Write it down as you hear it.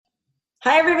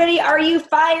Hi, everybody. Are you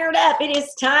fired up? It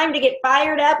is time to get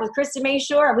fired up with Krista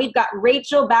Mayshore. And we've got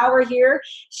Rachel Bauer here.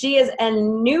 She is a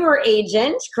newer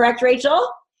agent, correct, Rachel?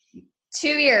 2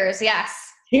 years, yes.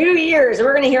 2 years.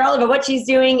 We're going to hear all about what she's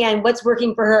doing and what's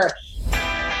working for her.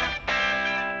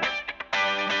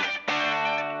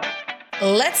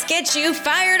 Let's get you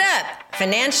fired up.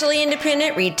 Financially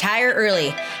independent, retire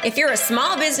early. If you're a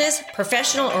small business,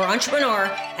 professional, or entrepreneur,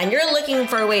 and you're looking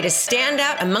for a way to stand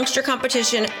out amongst your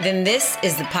competition, then this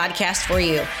is the podcast for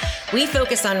you. We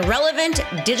focus on relevant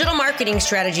digital marketing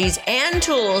strategies and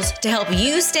tools to help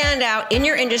you stand out in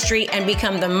your industry and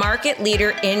become the market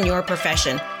leader in your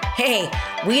profession. Hey,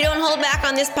 we don't hold back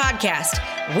on this podcast.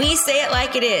 We say it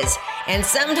like it is. And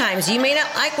sometimes you may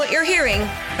not like what you're hearing,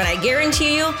 but I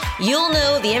guarantee you'll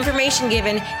know the information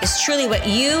given is truly what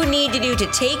you need to do to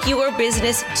take your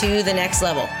business to the next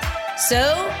level.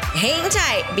 So hang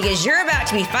tight because you're about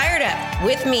to be fired up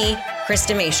with me,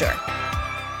 Krista Mayshore.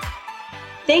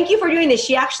 Thank you for doing this.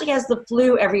 She actually has the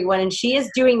flu, everyone, and she is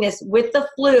doing this with the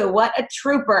flu. What a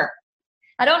trooper.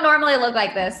 I don't normally look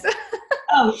like this.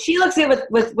 Oh, she looks good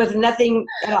with nothing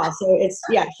at all. So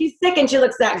she's sick and she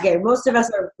looks that good. Most of us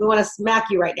we want to smack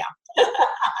you right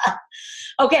now.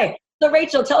 Okay, so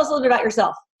Rachel, tell us a little bit about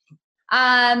yourself.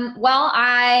 Well,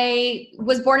 I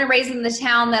was born and raised in the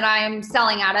town that I'm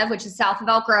selling out of, which is south of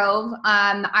Elk Grove.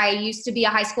 I used to be a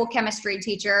high school chemistry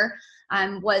teacher.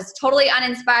 Was totally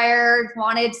uninspired,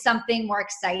 wanted something more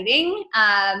exciting.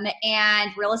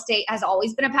 And real estate has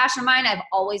always been a passion of mine. I've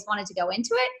always wanted to go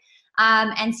into it.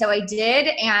 And so I did,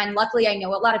 and luckily I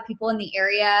know a lot of people in the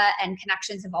area, and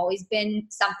connections have always been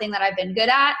something that I've been good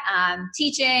at,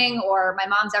 teaching, or my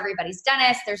mom's everybody's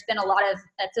dentist. There's been a lot of,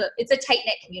 it's a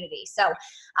tight-knit community. So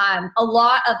a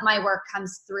lot of my work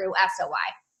comes through SOI.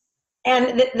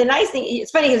 And the nice thing, it's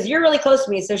funny because you're really close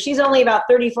to me. So she's only about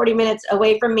 30, 40 minutes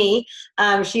away from me.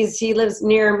 She lives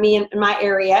near me in my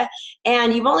area.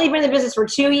 And you've only been in the business for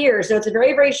 2 years. So it's a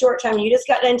very, very short time. You just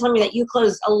got done telling me that you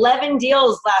closed 11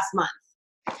 deals last month.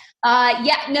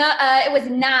 It was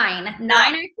 9. 9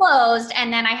 I closed,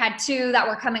 and then I had 2 that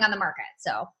were coming on the market.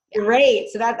 So yeah. Great.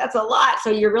 So that's a lot.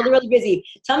 So you're really, really busy.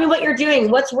 Tell me what you're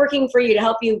doing. What's working for you to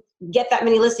help you get that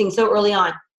many listings so early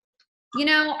on? You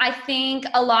know, I think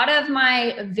a lot of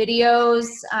my videos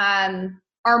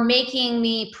are making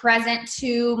me present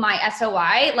to my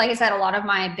SOI. Like I said, a lot of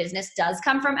my business does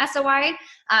come from SOI,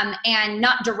 and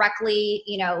not directly,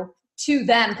 to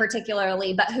them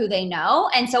particularly, but who they know.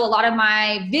 And so a lot of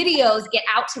my videos get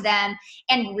out to them.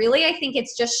 And really, I think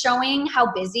it's just showing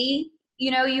how busy,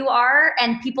 you are.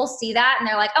 And people see that and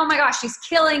they're like, oh my gosh, she's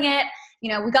killing it.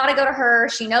 We got to go to her.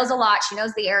 She knows a lot. She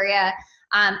knows the area.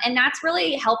 And that's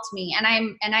really helped me.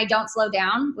 And I don't slow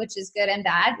down, which is good and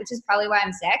bad, which is probably why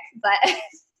I'm sick, but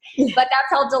that's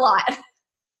helped a lot.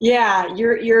 Yeah,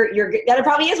 you're that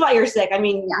probably is why you're sick. I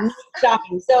mean, yes.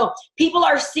 Shocking. So people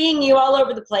are seeing you all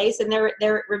over the place and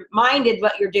they're reminded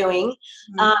what you're doing.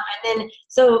 Mm-hmm. And then,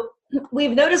 so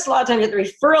we've noticed a lot of times that the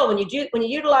referral, when you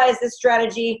utilize this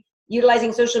strategy,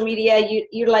 utilizing social media,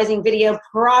 utilizing video,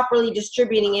 properly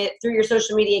distributing it through your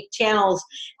social media channels,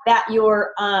 that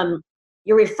your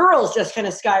referrals just kind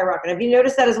of skyrocket. Have you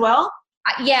noticed that as well?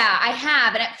 Yeah, I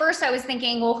have. And at first I was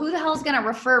thinking, well, who the hell is going to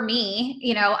refer me?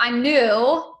 I'm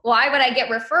new. Why would I get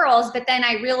referrals? But then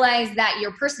I realized that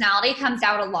your personality comes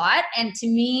out a lot. And to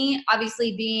me,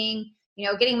 obviously being,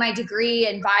 getting my degree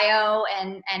in bio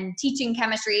and teaching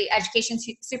chemistry, education is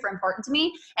super important to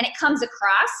me. And it comes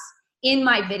across in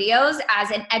my videos as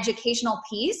an educational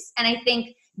piece. And I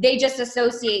think they just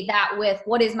associate that with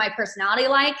what is my personality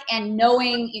like, and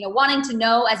knowing, wanting to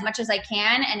know as much as I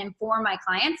can and inform my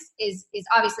clients is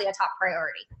obviously a top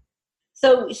priority.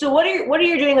 So what are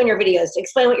you doing on your videos?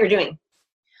 Explain what you're doing.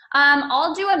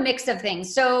 I'll do a mix of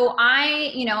things. So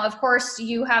of course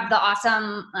you have the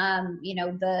awesome,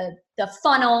 the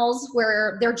funnels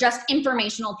where they're just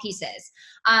informational pieces.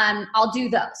 I'll do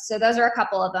those. So those are a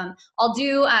couple of them. I'll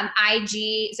do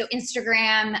IG, so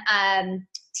Instagram,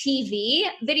 TV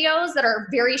videos that are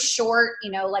very short,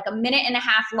 like a minute and a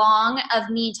half long, of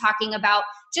me talking about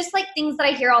just like things that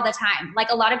I hear all the time.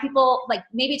 Like a lot of people like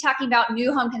maybe talking about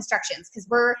new home constructions, because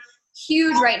we're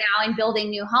huge right now in building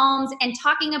new homes, and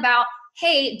talking about,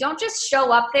 hey, don't just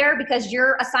show up there because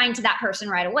you're assigned to that person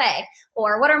right away,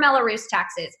 or what are Mello-Roos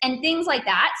taxes and things like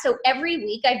that. So every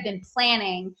week I've been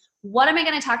planning, what am I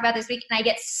going to talk about this week? And I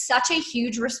get such a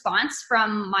huge response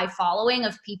from my following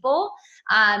of people,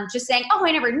 just saying, oh,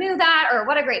 I never knew that, or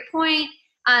what a great point.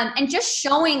 And just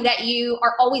showing that you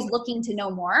are always looking to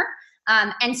know more,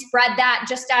 and spread that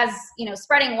just as,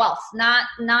 spreading wealth, not,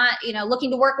 looking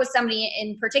to work with somebody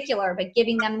in particular, but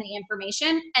giving them the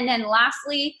information. And then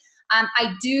lastly,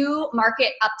 I do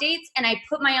market updates and I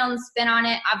put my own spin on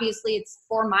it. Obviously, it's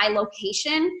for my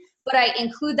location, but I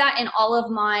include that in all of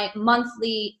my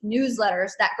monthly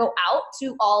newsletters that go out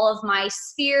to all of my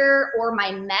sphere or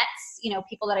my Mets,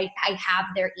 people that I have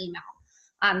their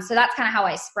email. So that's kind of how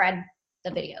I spread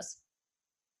the videos.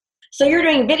 So you're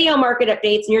doing video market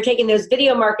updates, and you're taking those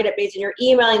video market updates and you're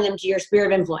emailing them to your sphere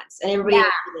of influence and everybody.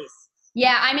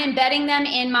 Yeah, I'm embedding them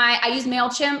in I use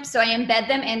MailChimp, so I embed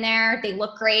them in there. They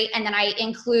look great. And then I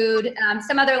include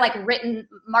some other like written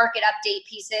market update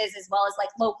pieces, as well as like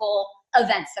local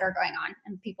events that are going on,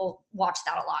 and people watch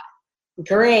that a lot.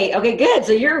 Great. Okay, good.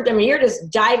 So you're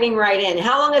just diving right in.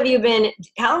 How long have you been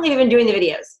doing the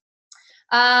videos?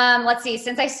 Let's see,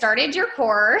 since I started your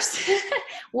course,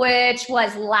 which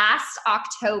was last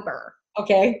October.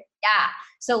 Okay. Yeah.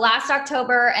 So last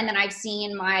October, and then I've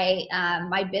seen my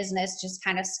my business just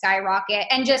kind of skyrocket,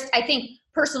 and just I think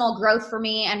personal growth for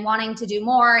me and wanting to do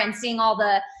more and seeing all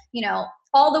the,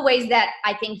 all the ways that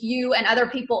I think you and other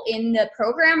people in the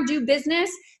program do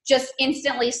business just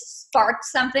instantly sparked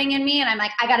something in me. And I'm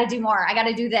like, I got to do more. I got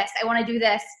to do this. I want to do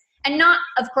this. And not,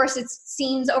 of course, it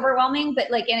seems overwhelming,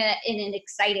 but like in an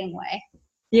exciting way.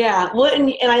 Yeah. Well,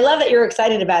 and I love that you're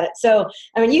excited about it. So,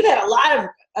 I mean, you've had a lot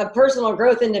of personal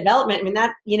growth and development. I mean,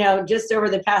 that, just over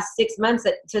the past 6 months,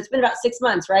 so it's been about 6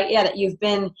 months, right? Yeah. That you've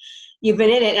been in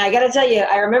it. And I got to tell you,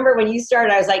 I remember when you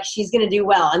started, I was like, she's going to do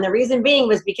well. And the reason being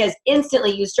was because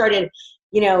instantly you started,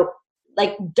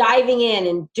 like diving in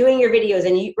and doing your videos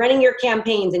and running your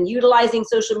campaigns and utilizing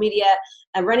social media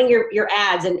and running your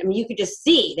ads. And I mean, you could just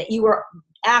see that you were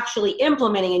actually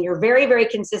implementing, and you're very, very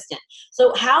consistent.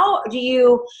 So how do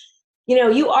you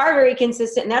are very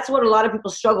consistent, and that's what a lot of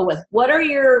people struggle with. What are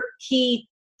your key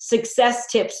success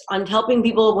tips on helping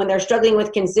people when they're struggling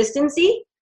with consistency?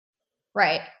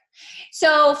 Right.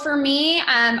 So for me,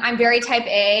 I'm very type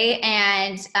A,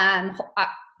 and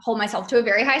hold myself to a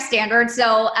very high standard.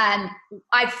 So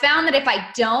I've found that if I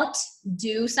don't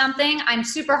do something, I'm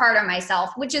super hard on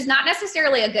myself, which is not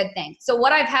necessarily a good thing. So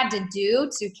what I've had to do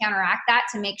to counteract that,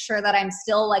 to make sure that I'm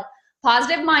still like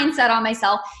positive mindset on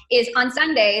myself, is on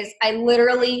Sundays, I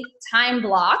literally time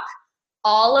block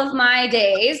all of my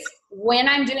days when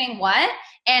I'm doing what.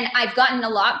 And I've gotten a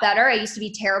lot better. I used to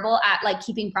be terrible at like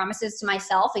keeping promises to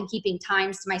myself and keeping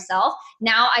times to myself.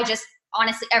 Now I just,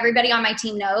 honestly, everybody on my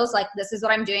team knows, like, this is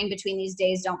what I'm doing between these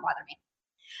days. Don't bother me.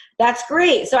 That's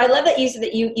great. So I love that you said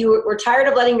that you were tired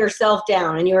of letting yourself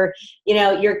down, and you're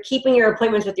keeping your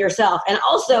appointments with yourself. And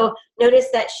also notice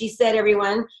that she said,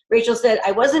 Rachel said,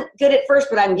 I wasn't good at first,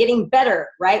 but I'm getting better,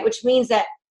 right? Which means that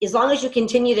as long as you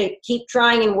continue to keep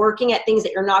trying and working at things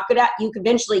that you're not good at, you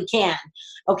eventually can.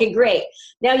 Okay, great.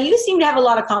 Now you seem to have a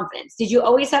lot of confidence. Did you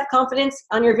always have confidence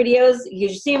on your videos? You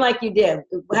seem like you did.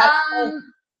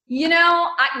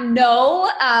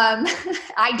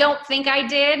 I don't think I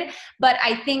did, but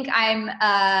I think I'm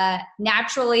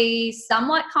naturally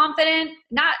somewhat confident,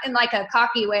 not in like a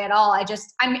cocky way at all.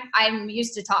 I'm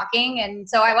used to talking, and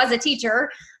so I was a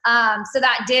teacher, so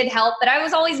that did help. But I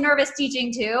was always nervous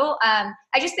teaching too.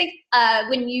 I just think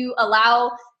when you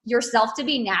allow yourself to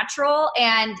be natural,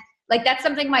 and like that's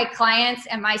something my clients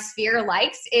and my sphere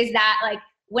likes, is that like,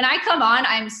 when I come on,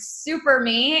 I'm super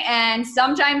me, and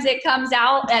sometimes it comes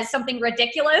out as something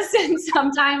ridiculous, and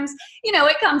sometimes,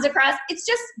 it comes across, it's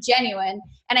just genuine.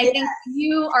 And I think if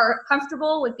you are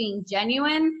comfortable with being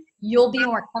genuine, you'll be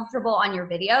more comfortable on your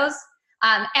videos.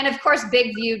 And of course,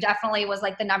 Big View definitely was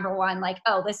like the number one, like,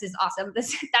 oh, this is awesome.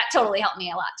 That totally helped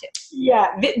me a lot too.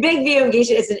 Yeah. Big View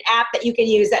Engagement is an app that you can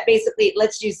use that basically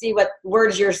lets you see what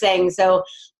words you're saying. So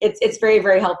it's very,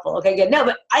 very helpful. Okay, good. No,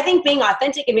 but I think being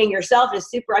authentic and being yourself is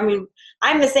super. I mean,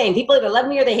 I'm the same. People either love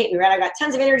me or they hate me, right? I got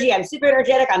tons of energy. I'm super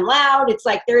energetic. I'm loud. It's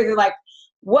like, they're either like,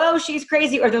 whoa, she's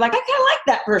crazy, or they're like, I kind of like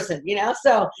that person,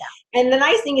 So, And the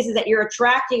nice thing is that you're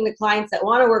attracting the clients that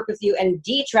want to work with you and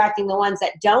detracting the ones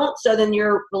that don't. So then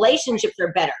your relationships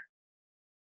are better.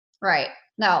 Right.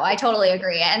 No, I totally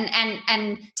agree.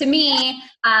 And to me,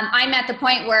 I'm at the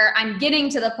point where I'm getting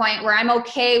to the point where I'm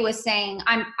okay with saying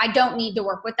I don't need to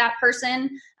work with that person.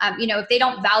 If they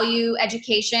don't value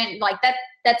education, like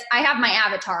that's I have my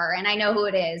avatar and I know who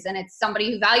it is, and it's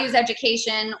somebody who values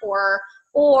education or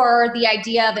the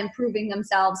idea of improving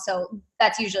themselves. So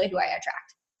that's usually who I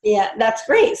attract. Yeah, that's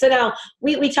great. So now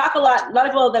we talk a lot of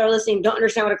people that are listening don't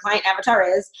understand what a client avatar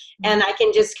is. And I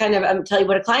can just kind of tell you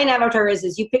what a client avatar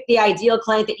is you pick the ideal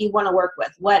client that you want to work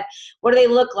with. What do they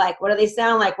look like? What do they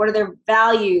sound like? What are their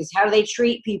values? How do they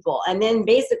treat people? And then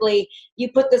basically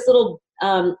you put this little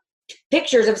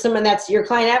pictures of someone that's your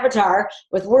client avatar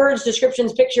with words,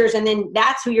 descriptions, pictures, and then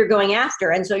that's who you're going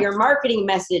after. And so your marketing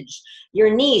message,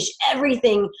 your niche,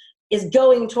 everything is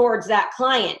going towards that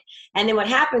client. And then what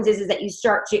happens is that you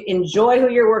start to enjoy who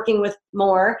you're working with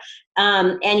more,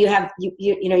 and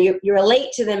you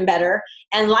relate to them better,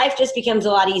 and life just becomes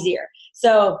a lot easier.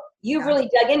 So you've really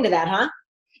dug into that, huh?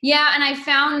 Yeah, and I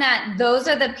found that those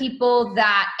are the people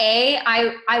that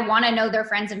I want to know their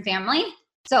friends and family.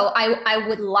 So I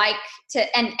would like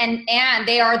to, and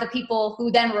they are the people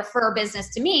who then refer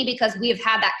business to me because we have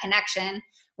had that connection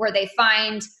where they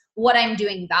find what I'm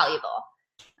doing valuable.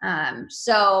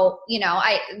 So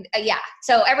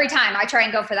every time I try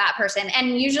and go for that person.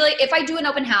 And usually if I do an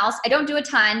open house, I don't do a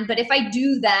ton, but if I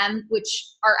do them, which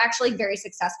are actually very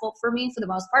successful for me for the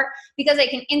most part, because I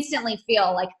can instantly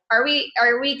feel like, are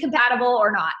we compatible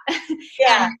or not?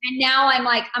 Yeah. and now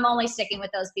I'm only sticking with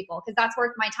those people because that's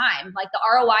worth my time. Like the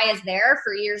ROI is there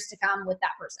for years to come with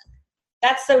that person.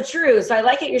 That's so true. So I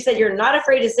like it. You said you're not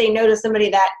afraid to say no to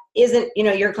somebody that isn't,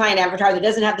 your client avatar, that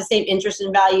doesn't have the same interests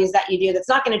and values that you do, that's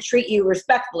not going to treat you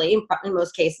respectfully in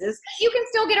most cases. You can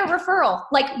still get a referral.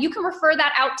 Like you can refer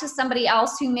that out to somebody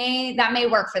else that may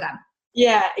work for them.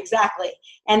 Yeah, exactly.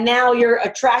 And now you're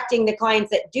attracting the clients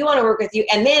that do want to work with you.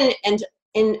 And then, and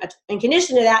in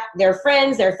condition to that, their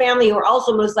friends, their family, who are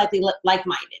also most likely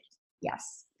like-minded.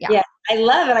 Yes. Yeah. I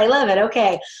love it.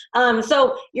 Okay.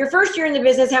 So your first year in the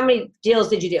business, how many deals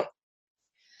did you do?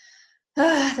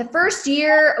 The first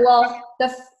year,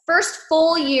 the first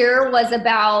full year was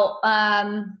about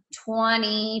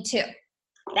 22.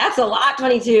 That's a lot,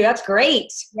 22. That's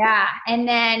great. Yeah. And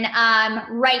then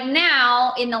right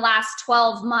now in the last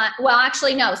 12 months,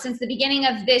 since the beginning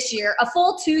of this year, a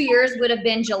full 2 years would have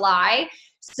been July.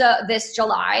 So this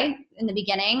July in the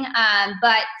beginning,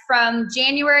 but from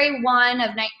January 1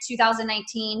 of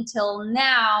 2019 till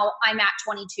now, I'm at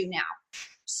 22 now.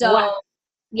 So wow.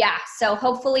 Yeah, so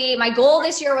hopefully my goal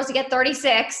this year was to get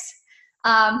 36.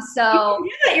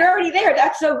 You're already there.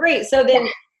 That's so great. So then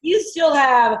you still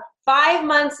have 5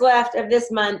 months left of this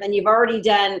month, and you've already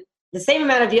done the same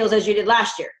amount of deals as you did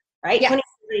last year, right? Yeah.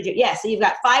 Yeah, so you've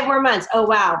got 5 more months. Oh,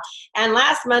 wow. And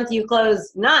last month you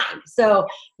closed 9. So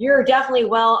you're definitely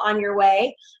well on your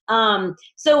way. That's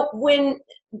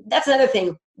another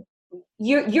thing.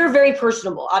 You're very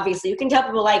personable, obviously. You can tell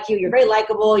people like you. You're very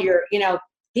likable.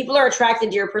 People are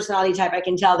attracted to your personality type. I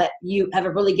can tell that you have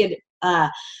a really good,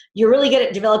 you're really good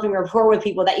at developing rapport with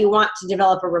people that you want to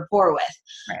develop a rapport with.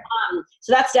 Right.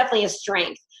 So that's definitely a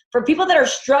strength. For people that are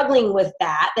struggling with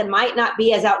that might not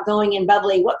be as outgoing and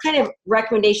bubbly, what kind of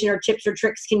recommendation or tips or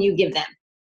tricks can you give them?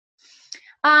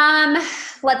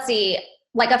 Let's see,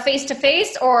 like a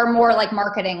face-to-face or more like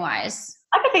marketing wise?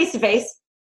 Like a face-to-face.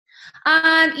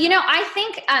 I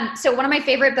think, so one of my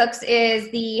favorite books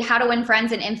is the How to Win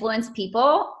Friends and Influence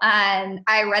People.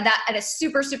 I read that at a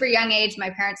super, super young age.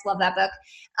 My parents love that book.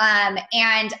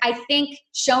 And I think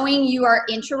showing you are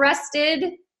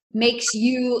interested makes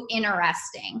you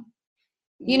interesting.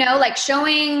 Like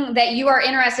showing that you are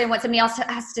interested in what somebody else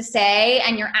has to say,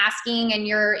 and you're asking, and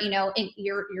you're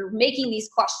making these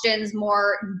questions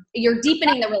more, you're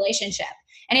deepening the relationship.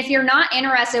 And if you're not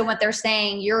interested in what they're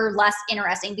saying, you're less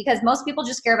interesting, because most people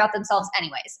just care about themselves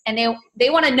anyways. And they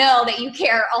want to know that you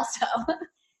care also.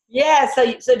 Yeah.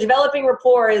 So developing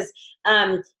rapport is,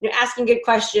 asking good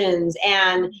questions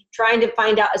and trying to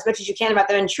find out as much as you can about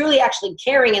them, and truly actually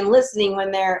caring and listening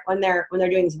when they're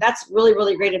doing so. That's really,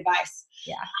 really great advice.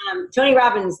 Yeah. Tony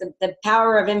Robbins, the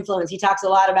power of influence. He talks a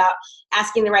lot about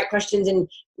asking the right questions and,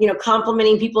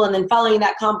 complimenting people, and then following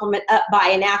that compliment up by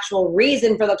an actual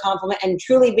reason for the compliment, and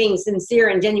truly being sincere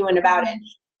and genuine about it.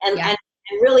 And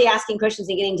really asking questions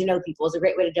and getting to know people is a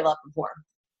great way to develop rapport.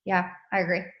 Yeah, I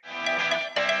agree.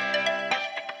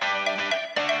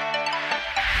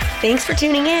 Thanks for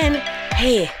tuning in.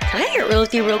 Hey, can I get real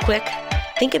with you real quick?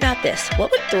 Think about this. What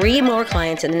would 3 more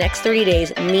clients in the next 30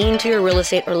 days mean to your real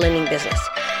estate or lending business?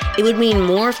 It would mean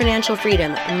more financial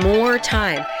freedom, more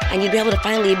time, and you'd be able to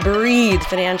finally breathe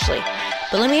financially.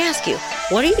 But let me ask you,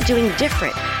 what are you doing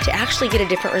different to actually get a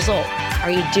different result? Are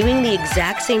you doing the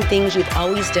exact same things you've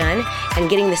always done and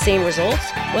getting the same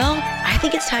results? Well, I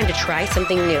think it's time to try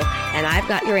something new, and I've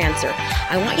got your answer.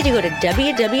 I want you to go to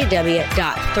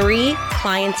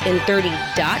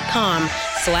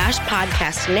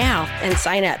www.3clientsin30.com/podcast now and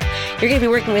sign up. You're going to be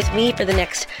working with me for the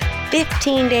next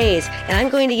 15 days, and I'm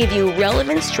going to give you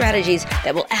relevant strategies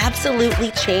that will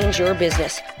absolutely change your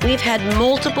business. We've had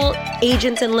multiple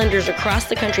agents and lenders across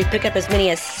the country pick up as many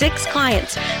as 6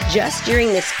 clients just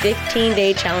during this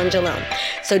 15-day challenge alone.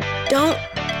 So don't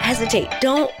hesitate.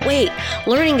 Don't wait.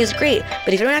 Learning is great,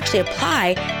 but if you don't actually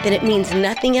apply, then it means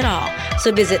nothing at all.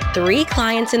 So visit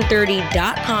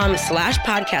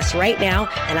 3clientsin30.com/podcast right now,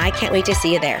 and I can't wait to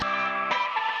see you there.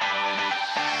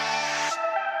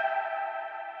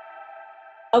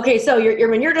 Okay, so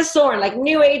you're just soaring, like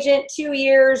new agent, 2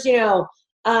 years,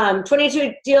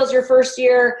 22 deals your first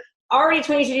year, already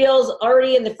 22 deals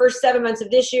already in the first 7 months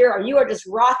of this year, or you are just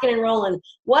rocking and rolling.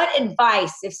 What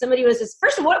advice, if somebody was just,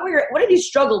 first of all, what have you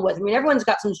struggled with? I mean, everyone's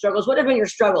got some struggles. What have been your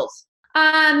struggles?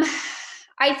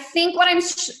 I think one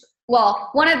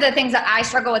of the things that I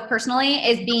struggle with personally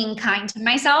is being kind to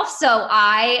myself. So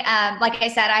I, like I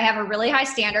said, I have a really high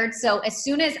standard. So as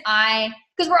soon as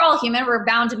because we're all human, we're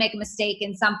bound to make a mistake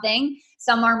in something.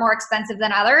 Some are more expensive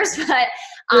than others, but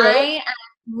I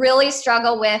really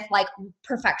struggle with like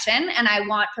perfection, and I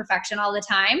want perfection all the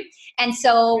time. And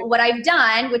so what I've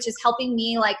done, which is helping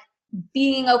me like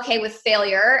being okay with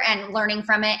failure and learning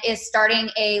from it, is starting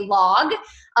a log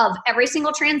of every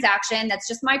single transaction. That's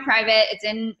just my private. It's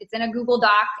in a Google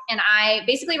Doc, and I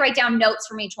basically write down notes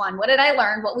from each one. What did I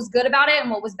learn? What was good about it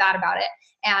and what was bad about it?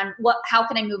 And how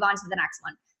can I move on to the next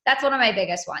one? That's one of my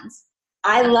biggest ones.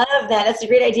 I love that. That's a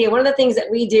great idea. One of the things that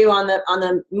we do on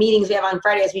the meetings we have on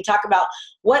Fridays, we talk about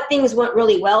what things went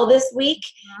really well this week,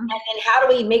 and then how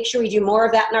do we make sure we do more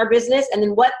of that in our business, and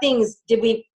then what things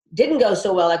didn't go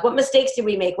so well, like what mistakes did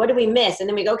we make, what did we miss, and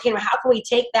then we go, okay, how can we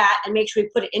take that and make sure we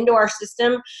put it into our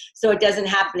system so it doesn't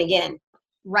happen again?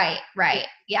 Right,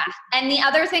 yeah. And the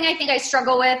other thing I think I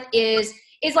struggle with is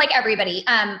like everybody,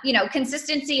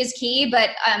 consistency is key, but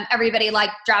everybody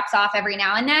like drops off every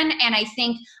now and then. And I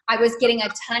think I was getting a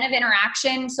ton of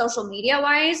interaction social media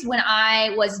wise when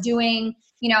I was doing,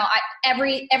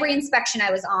 every inspection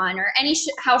I was on, or any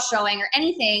house showing or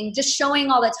anything, just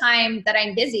showing all the time that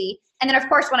I'm busy. And then of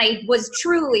course, when I was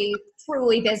truly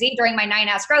busy during my 9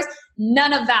 escrows,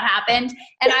 none of that happened.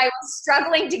 And I was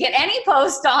struggling to get any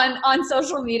post on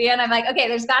social media. And I'm like, okay,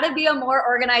 there's got to be a more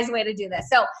organized way to do this.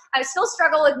 So I still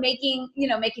struggle with making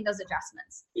those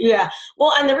adjustments. Yeah.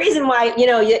 Well, and the reason why,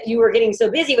 you were getting so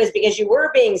busy was because you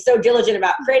were being so diligent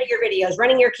about creating your videos,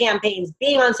 running your campaigns,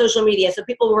 being on social media. So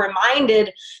people were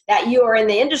reminded that you are in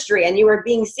the industry and you were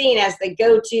being seen as the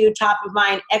go-to top of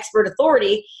mind expert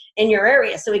authority in your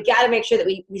area. So we got to make sure that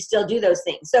we still do those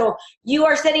things. So you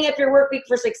are setting up your work week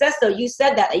for success, though. You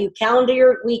said that you calendar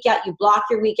your week out, you block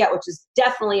your week out, which is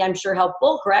definitely, I'm sure,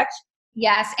 helpful, correct?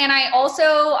 Yes. And I also,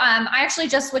 I actually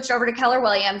just switched over to Keller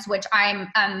Williams, which I'm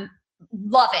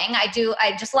loving. I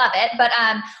just love it. But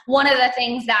one of the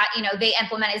things that, they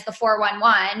implement is the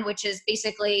 411, which is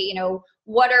basically,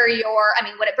 what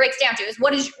it breaks down to is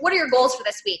what are your goals for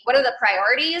this week? What are the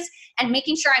priorities? And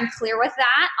making sure I'm clear with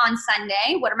that on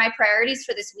Sunday. What are my priorities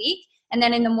for this week? And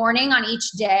then in the morning on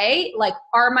each day, like,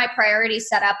 are my priorities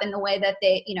set up in the way that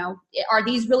they, are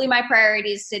these really my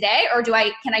priorities today? Or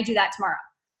can I do that tomorrow?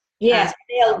 Yes.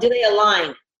 Do they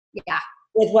align? Yeah.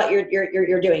 With what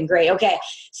you're doing? Great. Okay.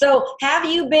 So have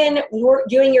you been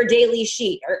doing your daily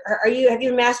sheet? Have you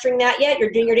been mastering that yet?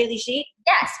 You're doing your daily sheet?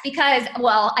 Yes, because,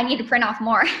 I need to print off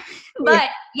more, but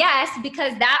yes,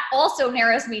 because that also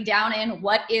narrows me down in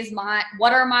what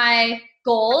are my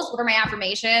goals? What are my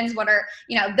affirmations?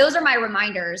 Those are my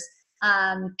reminders.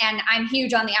 And I'm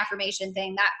huge on the affirmation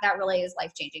thing. That really is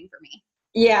life-changing for me.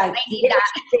 Yeah.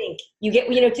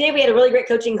 Today we had a really great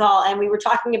coaching call, and we were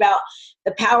talking about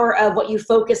the power of what you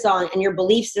focus on and your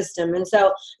belief system. And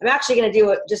so I'm actually going to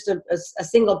do just a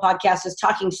single podcast just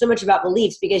talking so much about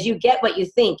beliefs, because you get what you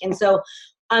think. And so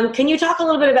can you talk a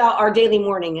little bit about our daily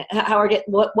morning,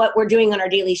 what we're doing on our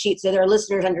daily sheet, so that our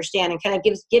listeners understand, and kind of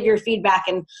give your feedback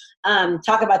and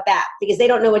talk about that, because they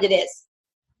don't know what it is.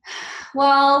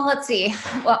 Well, let's see.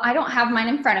 Well, I don't have mine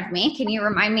in front of me. Can you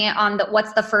remind me on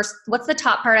what's the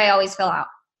top part I always fill out?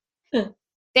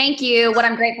 Thank you. What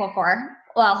I'm grateful for.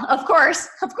 Well, of course,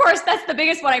 that's the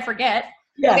biggest one I forget.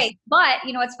 Yes. Okay. But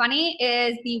what's funny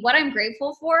is what I'm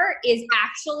grateful for is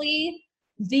actually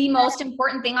the most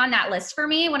important thing on that list for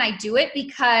me when I do it,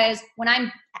 because when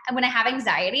I have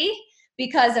anxiety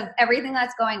because of everything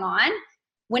that's going on,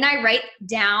 when I write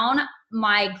down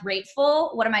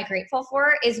what am I grateful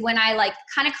for, is when I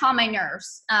kind of calm my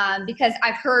nerves, because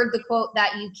I've heard the quote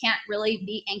that you can't really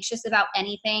be anxious about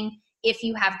anything if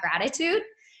you have gratitude.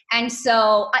 And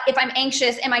so if I'm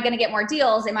anxious, am I going to get more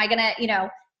deals? Am I going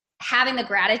to, having the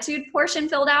gratitude portion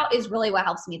filled out is really what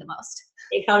helps me the most.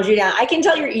 It calms you down. I can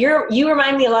tell you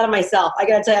remind me a lot of myself. I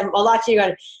got to tell you, I'm a lot to you.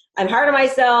 I'm hard on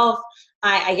myself.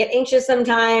 I get anxious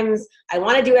sometimes. I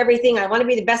want to do everything. I want to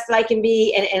be the best that I can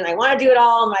be. And I want to do it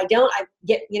all. And I don't,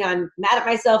 I'm mad at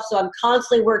myself. So I'm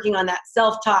constantly working on that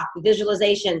self-talk, the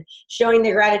visualization, showing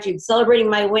the gratitude, celebrating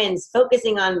my wins,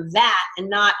 focusing on that and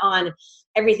not on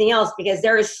everything else, because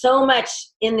there is so much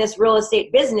in this real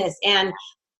estate business and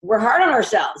we're hard on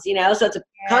ourselves, so it's a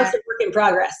constant work in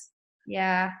progress.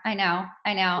 Yeah, I know.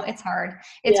 It's hard.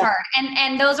 It's hard.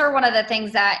 And those are one of the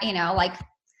things that,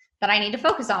 that I need to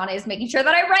focus on is making sure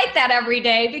that I write that every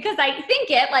day, because I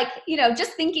think it, like, you know,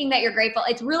 just thinking that you're grateful,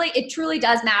 it truly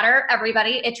does matter,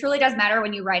 everybody. It truly does matter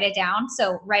when you write it down.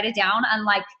 So write it down,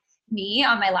 unlike me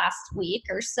on my last week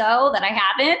or so that I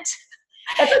haven't.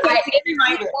 That's okay.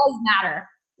 It does matter.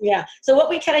 Yeah. So what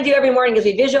we kind of do every morning is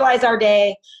we visualize our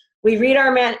day. We read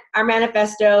our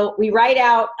manifesto. We write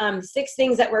out 6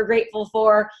 things that we're grateful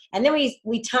for. And then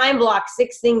we time block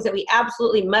 6 things that we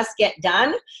absolutely must get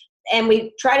done. And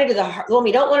we try to do the one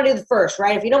we don't want to do the first,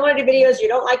 right? If you don't want to do videos, you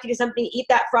don't like to do something, eat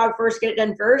that frog first, get it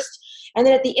done first. And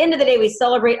then at the end of the day, we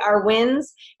celebrate our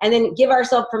wins and then give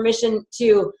ourselves permission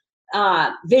to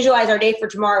visualize our day for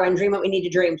tomorrow and dream what we need to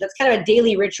dream. So it's kind of a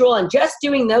daily ritual, and just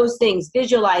doing those things,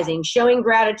 visualizing, showing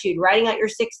gratitude, writing out your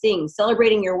 6 things,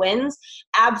 celebrating your wins,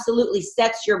 absolutely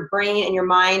sets your brain and your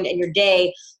mind and your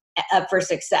day up for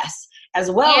success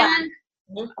as well. And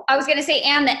I was going to say,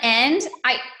 and the end,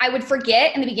 I would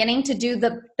forget in the beginning to do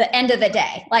the end of the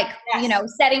day, like, yes, you know,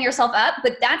 setting yourself up.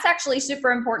 But that's actually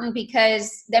super important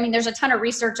because, I mean, there's a ton of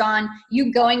research on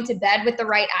you going to bed with the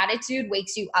right attitude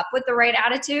wakes you up with the right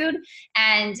attitude.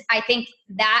 And I think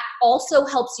that also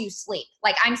helps you sleep.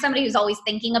 Like, I'm somebody who's always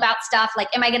thinking about stuff like,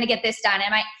 am I going to get this done?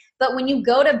 But when you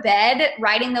go to bed,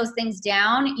 writing those things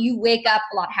down, you wake up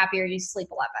a lot happier. You sleep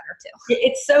a lot better too.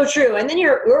 It's so true. And then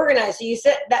you're organized. So you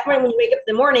sit that morning, when you wake up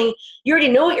in the morning, you already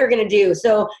know what you're going to do.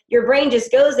 So your brain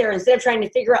just goes there instead of trying to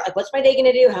figure out, like, what's my day going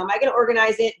to do? How am I going to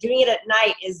organize it? Doing it at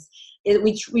night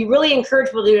we really encourage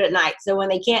people to do it at night. So when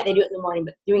they can't, they do it in the morning,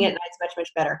 but doing it at night is much, much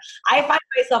better. I find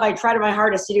myself, I try to my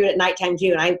hardest to do it at nighttime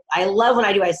too. And I love when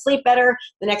I do. I sleep better.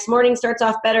 The next morning starts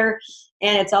off better.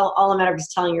 And it's all a matter of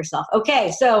just telling yourself,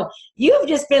 okay, so you've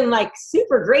just been like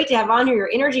super great to have on here.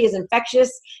 Your energy is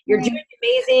infectious. You're doing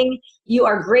amazing. You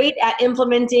are great at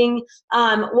implementing.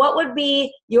 What would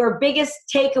be your biggest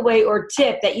takeaway or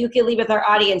tip that you can leave with our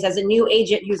audience as a new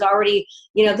agent who's already,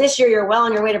 you know, this year you're well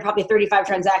on your way to probably 35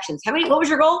 transactions. What was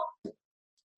your goal?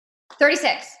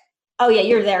 36. Oh yeah,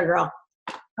 you're there, girl.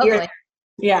 Hopefully. You're there.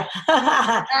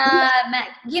 Yeah.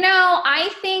 You know, I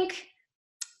think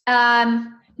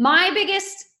my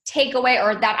biggest takeaway,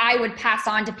 or that I would pass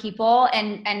on to people,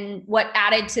 and what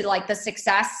added to like the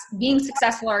success, being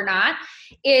successful or not,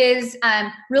 is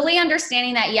really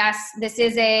understanding that, yes, this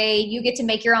is you get to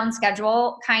make your own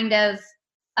schedule kind of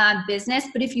business.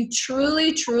 But if you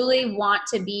truly, truly want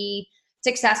to be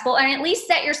successful, and at least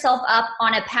set yourself up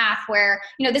on a path where,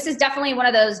 you know, this is definitely one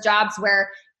of those jobs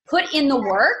where put in the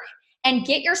work and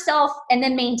get yourself, and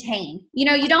then maintain. You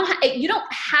know, you don't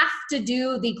have to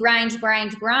do the grind,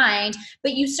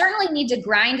 but you certainly need to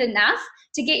grind enough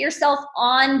to get yourself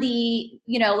on the,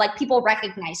 you know, like, people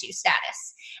recognize you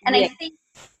status. And yeah. I think,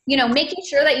 you know, making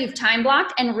sure that you've time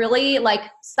blocked and really like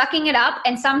sucking it up.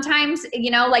 And sometimes,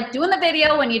 you know, like doing the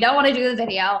video when you don't want to do the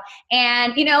video,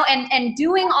 and, you know, and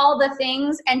doing all the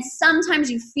things. And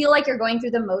sometimes you feel like you're going through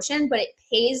the motion, but it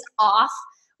pays off.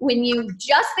 When you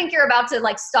just think you're about to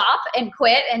like stop and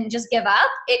quit and just give up,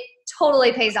 it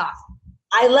totally pays off.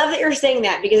 I love that you're saying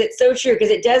that, because it's so true, because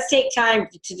it does take time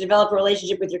to develop a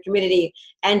relationship with your community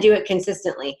and do it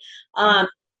consistently.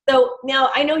 So now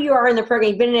I know you are in the program,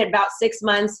 you've been in it about 6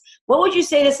 months. What would you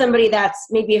say to somebody that's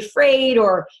maybe afraid,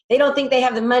 or they don't think they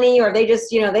have the money, or they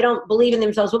just, you know, they don't believe in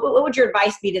themselves? What would your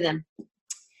advice be to them?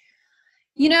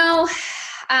 You know,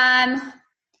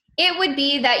 it would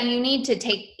be that you need to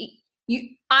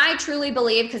I truly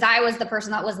believe, because I was the person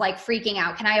that was like freaking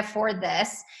out, can I afford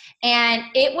this? And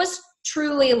it was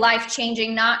truly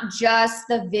life-changing, not just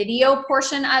the video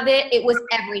portion of it. It was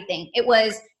everything. It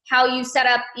was how you set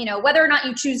up, you know, whether or not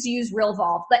you choose to use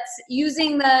RealVolve, but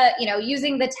using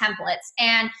the templates,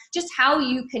 and just how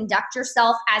you conduct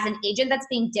yourself as an agent that's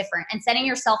being different and setting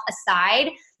yourself aside.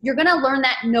 You're going to learn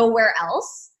that nowhere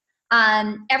else.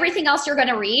 Everything else you're going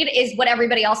to read is what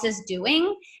everybody else is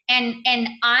doing. And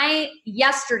I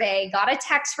yesterday got a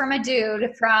text from a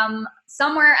dude from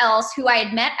somewhere else who I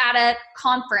had met at a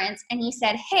conference, and he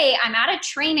said, hey, I'm at a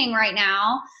training right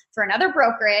now for another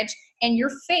brokerage, and your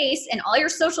face and all your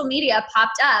social media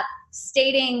popped up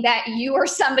stating that you are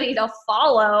somebody to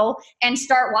follow and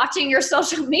start watching your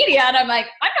social media. And I'm like,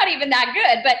 I'm not even that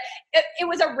good, but it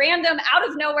was a random out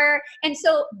of nowhere. And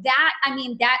so that, I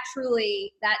mean, that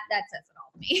truly, that says it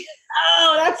all to me.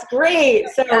 Oh, that's great.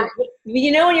 So,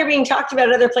 you know, when you're being talked about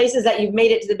at other places, that you've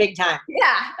made it to the big time.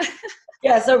 Yeah.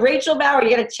 Yeah, so Rachel Bauer,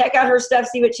 you got to check out her stuff,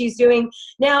 see what she's doing.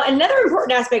 Now, another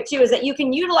important aspect too is that you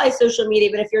can utilize social media,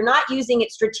 but if you're not using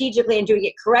it strategically and doing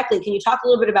it correctly, can you talk a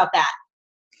little bit about that?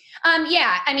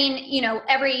 Yeah. I mean,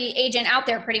 every agent out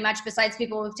there pretty much, besides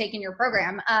people who've taken your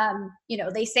program,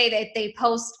 they say that they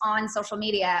post on social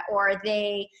media, or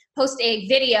they post a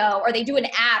video, or they do an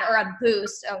ad or a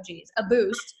boost. A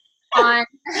boost on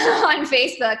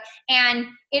Facebook. And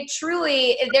it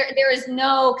truly, there is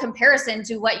no comparison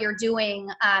to what you're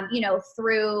doing,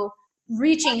 through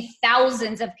reaching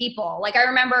thousands of people. Like, I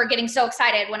remember getting so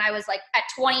excited when I was like at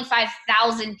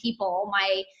 25,000 people,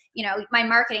 my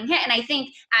marketing hit. And I think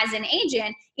as an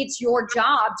agent, it's your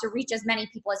job to reach as many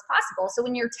people as possible. So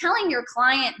when you're telling your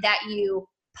client that you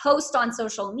post on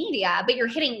social media, but you're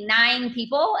hitting 9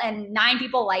 people and 9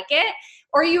 people like it,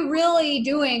 or are you really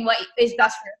doing what is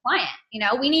best for your client?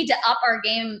 We need to up our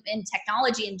game in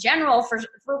technology in general for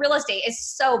real estate. Is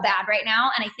so bad right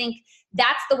now. And I think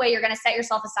that's the way you're going to set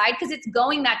yourself aside, because it's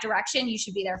going that direction. You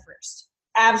should be there first.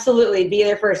 Absolutely. Be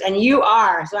there first. And you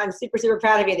are. So I'm super, super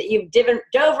proud of you that you've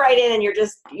dove right in, and you're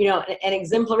just, an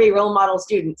exemplary role model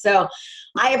student. So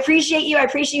I appreciate you. I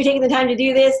appreciate you taking the time to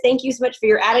do this. Thank you so much for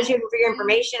your attitude and for your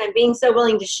information and being so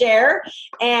willing to share.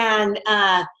 And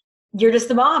you're just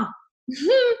the mom.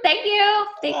 Thank you.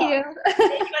 Thank you. You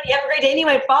have a great day.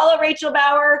 Anyway, follow Rachel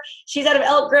Bauer. She's out of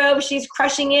Elk Grove. She's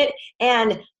crushing it.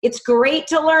 And it's great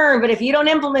to learn, but if you don't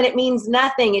implement, it means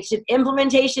nothing.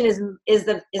 Implementation is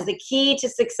the key to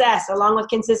success, along with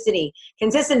consistency,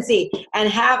 and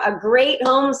have a great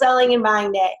home selling and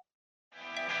buying day.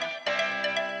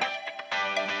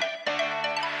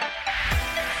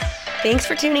 Thanks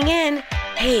for tuning in.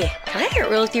 Hey, can I get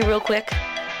real with you real quick?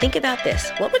 Think about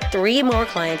this. What would 3 more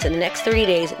clients in the next 30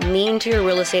 days mean to your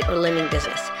real estate or lending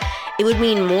business? It would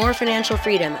mean more financial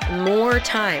freedom, more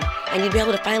time, and you'd be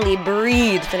able to finally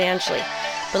breathe financially.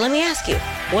 But let me ask you,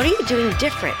 what are you doing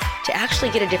different to actually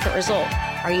get a different result?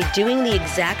 Are you doing the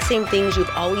exact same things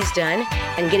you've always done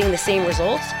and getting the same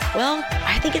results? Well,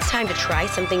 I think it's time to try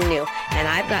something new, and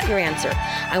I've got your answer.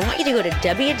 I want you to go to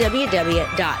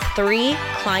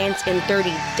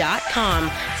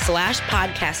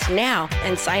www.3clientsin30.com/podcast now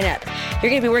and sign up.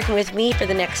 You're going to be working with me for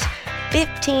the next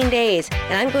 15 days,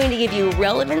 and I'm going to give you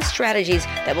relevant strategies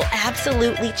that will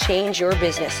absolutely change your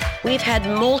business. We've had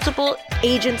multiple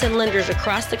agents and lenders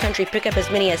across the country pick up as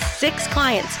many as 6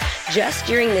 clients just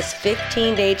during this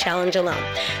 15-day challenge alone.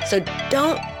 So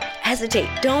don't hesitate.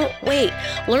 Don't wait.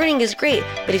 Learning is great,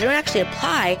 but if you don't actually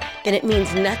apply, then it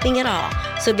means nothing at all.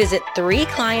 So visit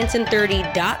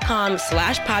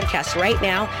 3clientsin30.com/podcast right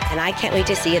now, and I can't wait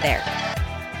to see you there.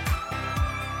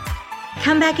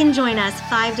 Come back and join us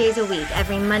 5 days a week,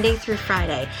 every Monday through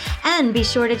Friday. And be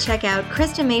sure to check out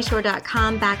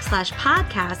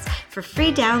KristaMashore.com/podcast for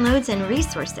free downloads and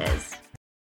resources.